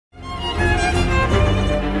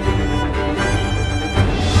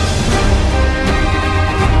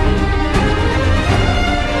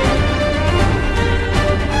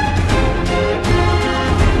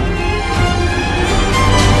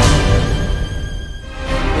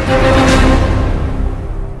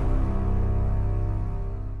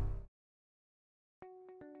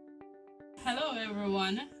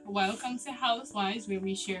Welcome to Healthwise, where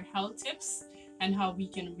we share health tips and how we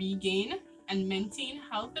can regain and maintain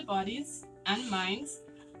healthy bodies and minds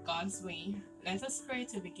God's way. Let us pray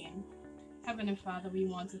to begin. Heavenly Father, we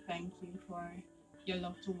want to thank you for your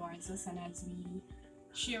love towards us, and as we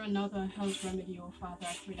share another health remedy, oh Father,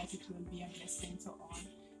 I pray that it will be a blessing to all.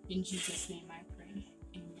 In Jesus' name I pray.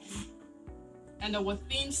 Amen. And our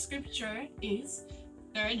theme scripture is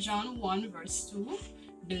 3 John 1 verse 2.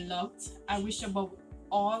 Beloved, I wish above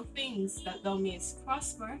all things that thou mayest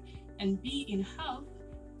prosper and be in health,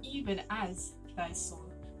 even as thy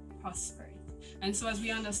soul prospereth. And so as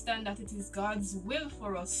we understand that it is God's will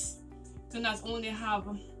for us to not only have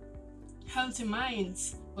healthy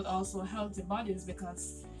minds, but also healthy bodies,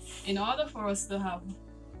 because in order for us to have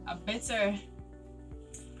a better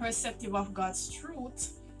perspective of God's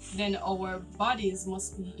truth, then our bodies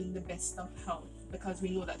must be in the best of health, because we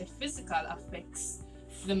know that the physical affects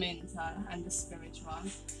the mental and the spiritual.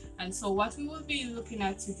 And so what we will be looking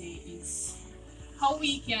at today is how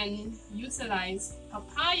we can utilize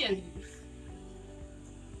papaya leaf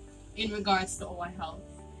in regards to our health.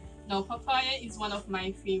 Now, papaya is one of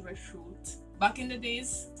my favorite fruit. Back in the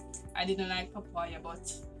days, I didn't like papaya,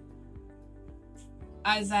 but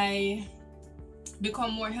as I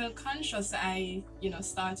become more health conscious, I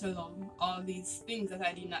start to love all these things that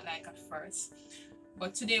I did not like at first.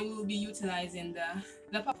 But today we will be utilizing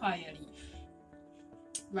the papaya leaf,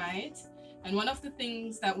 right? And one of the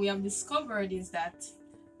things that we have discovered is that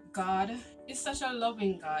God is such a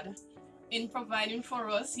loving God. In providing for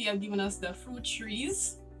us, He has given us the fruit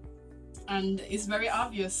trees, and it's very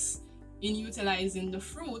obvious in utilizing the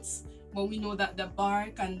fruits, but we know that the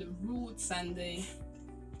bark and the roots and the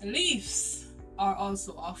leaves are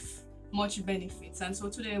also of much benefits. And so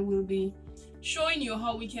today we'll be showing you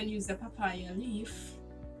how we can use the papaya leaf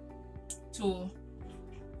to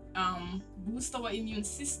boost our immune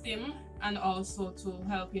system and also to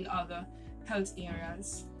help in other health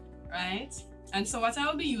areas, right? And so what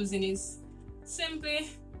I'll be using is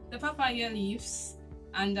simply the papaya leaves,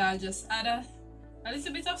 and I'll just add a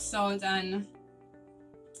little bit of salt and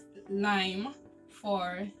lime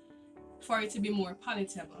for it to be more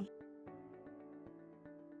palatable.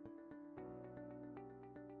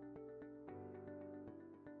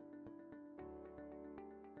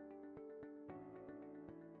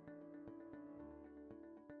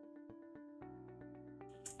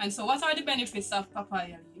 And so what are the benefits of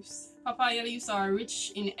papaya leaves? Papaya leaves are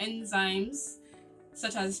rich in enzymes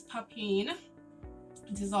such as papain.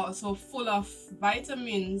 It is also full of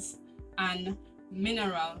vitamins and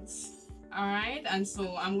minerals. Alright, and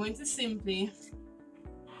so I'm going to simply,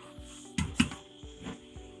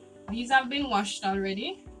 these have been washed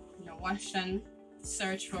already, washed and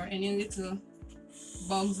search for any little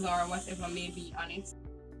bugs or whatever may be on it.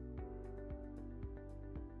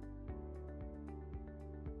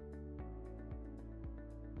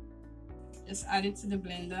 Just add it to the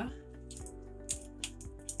blender,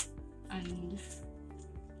 and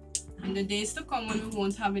in the days to come when we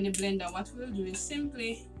won't have any blender, what we'll do is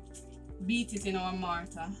simply beat it in our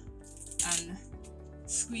mortar and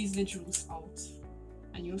squeeze the juice out,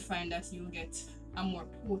 and you'll find that you'll get a more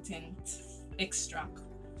potent extract.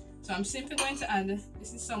 So I'm simply going to add,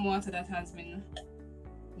 this is some water that has been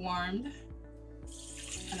warmed,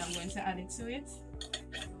 and I'm going to add it to it.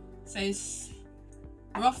 So it's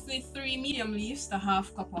roughly 3 medium leaves to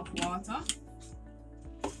half cup of water,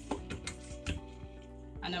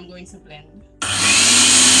 and I'm going to blend.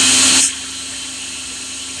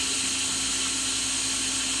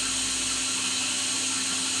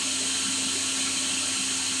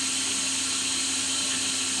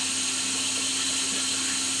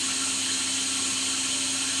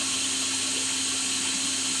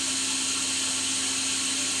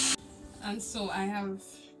 And so I have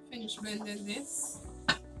finished blending this,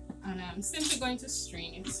 and I'm simply going to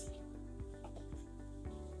strain it.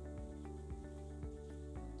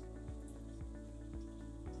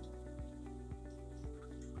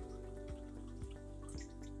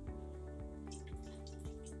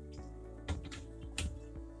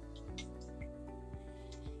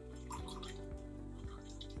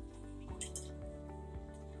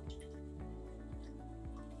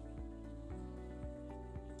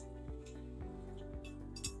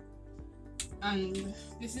 And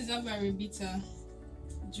this is a very bitter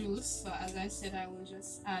juice, so as I said, I will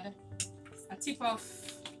just add a tip of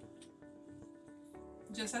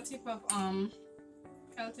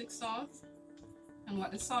Celtic salt. And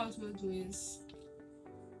what the salt will do is,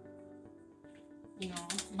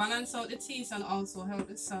 balance out the taste and also help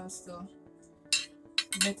the cells to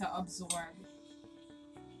better absorb.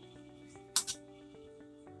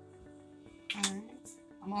 Alright.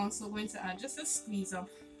 I'm also going to add just a squeeze of,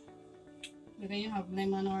 whether you have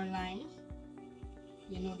lemon or lime.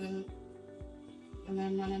 You know, the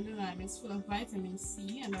lemon and the lime is full of vitamin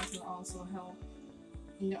C, and that will also help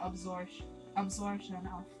in the absorption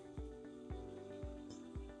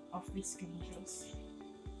of the skin juice.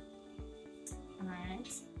 Alright,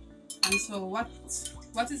 and so what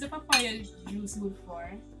is the papaya juice good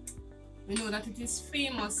for? We know that it is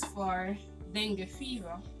famous for dengue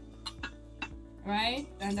fever, right?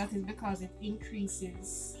 And that is because it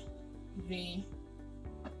increases the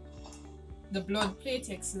blood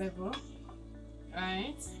platelets level,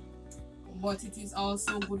 right? But it is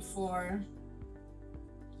also good for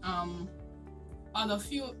other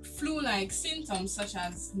flu-like symptoms such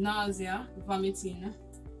as nausea, vomiting,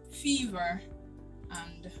 fever,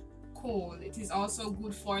 and cold. It is also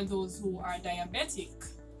good for those who are diabetic,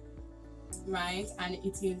 right? And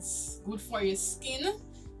it is good for your skin,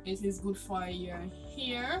 it is good for your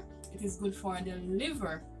hair, it is good for the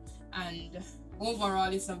liver, and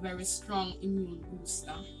overall it's a very strong immune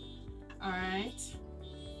booster. All right,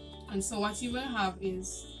 and so what you will have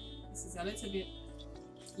is, this is a little bit,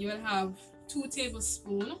 you will have 2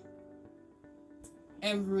 tablespoons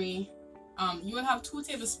every you will have 2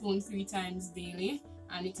 tablespoons 3 times daily,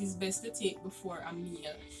 and it is best to take before a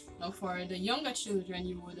meal. Now for the younger children,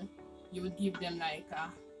 you would give them like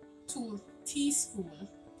 2 teaspoons.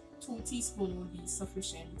 2 teaspoons would be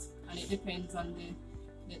sufficient, and it depends on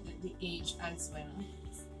the age as well.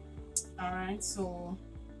 All right, so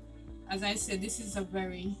as I said, this is a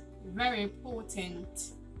very, very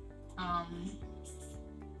potent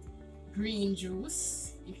green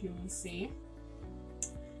juice, if you will say,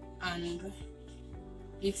 and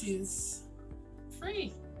it is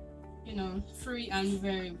free, you know, free and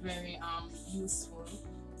very, very useful.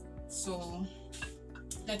 So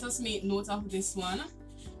let us make note of this one.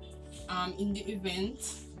 In the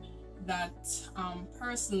event that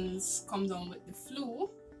persons come down with the flu,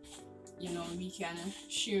 you know, we can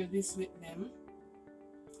share this with them,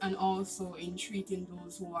 and also in treating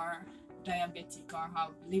those who are diabetic or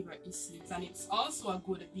have liver issues. And it's also a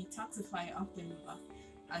good detoxifier of the liver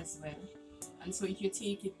as well. And so if you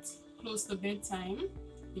take it close to bedtime,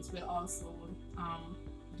 it will also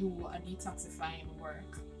do a detoxifying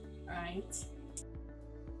work, right?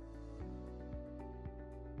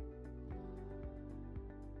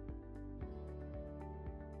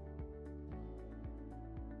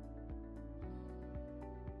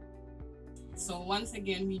 So once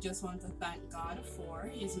again, we just want to thank God for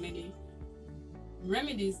his many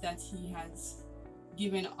remedies that he has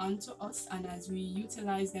given unto us, and as we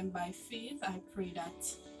utilize them by faith, I pray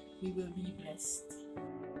that we will be blessed.